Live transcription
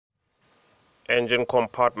Engine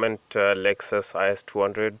compartment, Lexus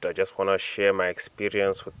IS200. I just want to share my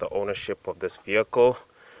experience with the ownership of this vehicle.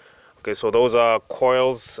 Okay, so those are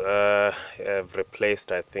coils I've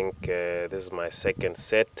replaced. I think this is my second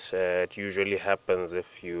set. It usually happens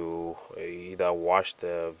if you either wash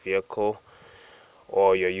the vehicle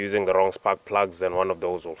or you're using the wrong spark plugs, then one of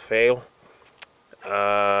those will fail.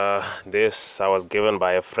 This I was given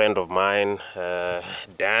by a friend of mine,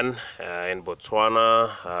 Dan, in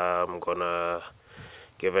Botswana. I'm gonna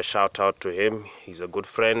give a shout out to him. He's a good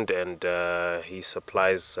friend, and he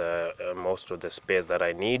supplies most of the spares that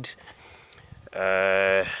I need.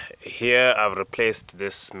 Here I've replaced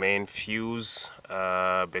this main fuse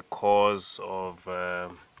because of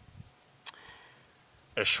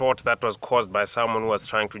a short that was caused by someone who was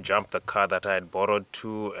trying to jump the car that I had borrowed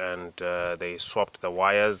to, and they swapped the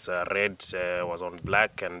wires. Red was on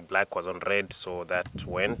black and black was on red, so that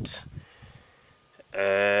went.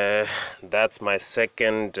 That's my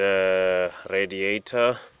second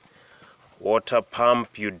radiator. Water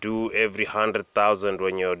pump you do every 100,000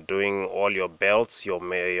 when you're doing all your belts, your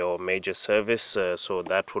major service, so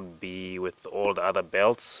that would be with all the other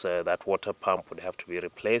belts. That water pump would have to be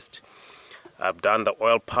replaced. I've done the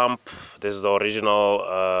oil pump. This is the original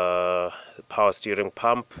power steering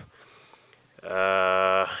pump.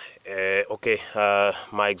 Okay,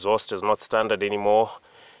 my exhaust is not standard anymore,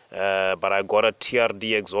 but I got a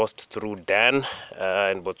TRD exhaust through Dan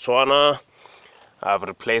in Botswana. I've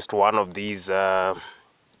replaced one of these engine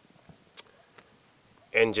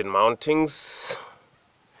mountings.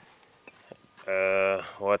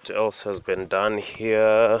 What else has been done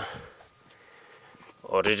here?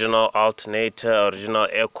 Original alternator, original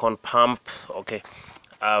aircon pump. Okay,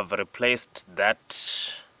 I've replaced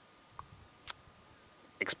that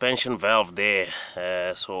expansion valve there.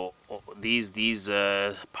 So these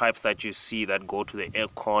pipes that you see that go to the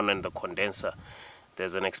aircon and the condenser,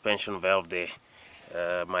 there's an expansion valve there.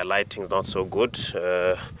 My lighting's not so good.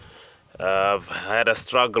 I've had a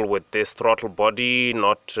struggle with this throttle body,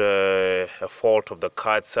 not a fault of the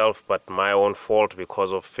car itself, but my own fault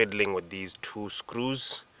because of fiddling with these two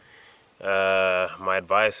screws. My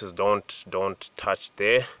advice is don't touch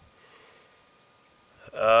there.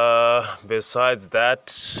 Besides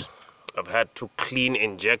that, I've had to clean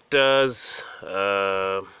injectors.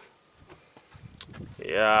 Yeah,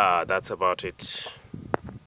 that's about it.